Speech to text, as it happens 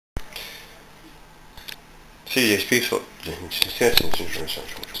CJ's peaceful.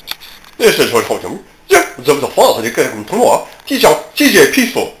 This is what I'm talking about. The father, the guy from tomorrow, he's on CJ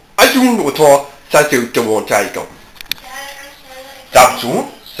peaceful. I don't know what ça c'est de mon taïton.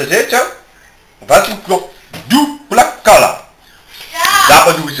 D'absous, c'est ça. Vas-y, Duplicolor.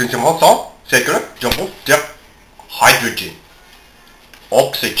 D'absous, c'est mon sang, c'est que je veux dire hydrogen,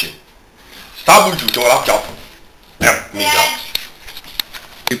 oxygen. Stable du tout là, job.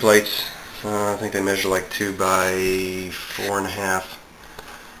 Two plates. I think they measure like 2 by 4.5.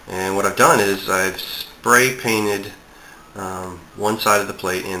 And what I've done is I've spray painted one side of the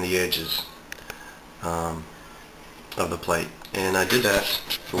plate and the edges of the plate. And I did that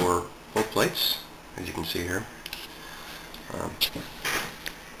for both plates, as you can see here.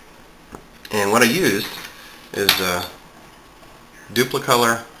 And what I used is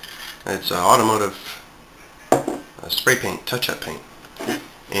Duplicolor. It's automotive spray paint, touch-up paint.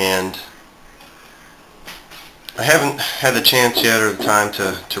 And I haven't had the chance yet or the time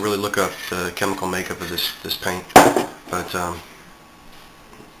to really look up the chemical makeup of this paint, but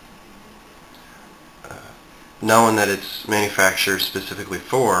knowing that it's manufactured specifically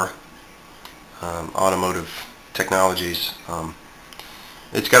for automotive technologies,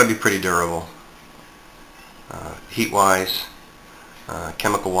 it's got to be pretty durable, heat-wise,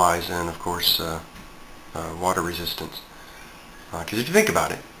 chemical-wise, and of course water resistance. Because if you think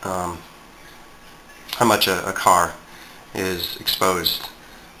about it, how much a car is exposed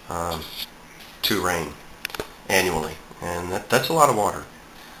to rain annually, and that's a lot of water,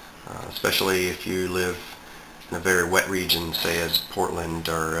 especially if you live in a very wet region, say as Portland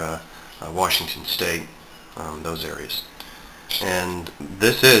or Washington State, those areas. And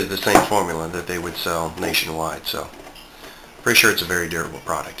this is the same formula that they would sell nationwide, so pretty sure it's a very durable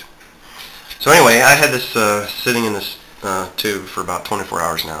product. So anyway, I had this sitting in this tube for about 24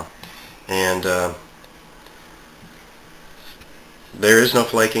 hours now, and there is no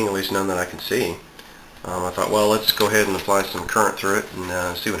flaking, at least none that I can see. I thought, well, let's go ahead and apply some current through it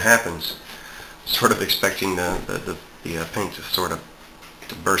and see what happens. Sort of expecting the paint to sort of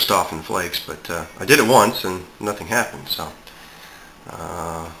burst off in flakes, but I did it once and nothing happened. So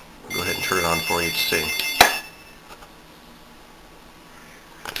I'll go ahead and turn it on for you to see.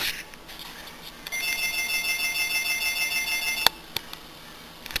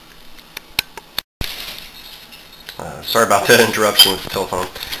 Sorry about that interruption with the telephone.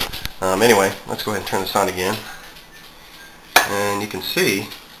 Anyway, let's go ahead and turn this on again. And you can see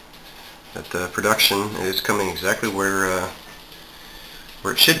that the production is coming exactly where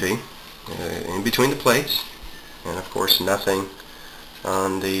it should be, in between the plates, and of course nothing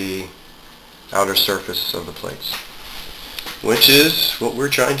on the outer surface of the plates, which is what we're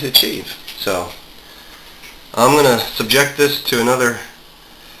trying to achieve. So I'm going to subject this to another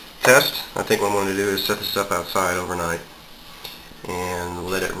test. I think what I'm going to do is set this up outside overnight and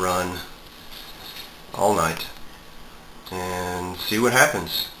let it run all night and see what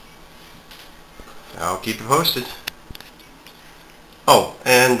happens. I'll keep you posted. Oh,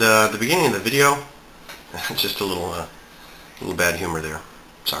 and the beginning of the video, just a little bad humor there.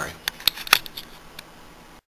 Sorry.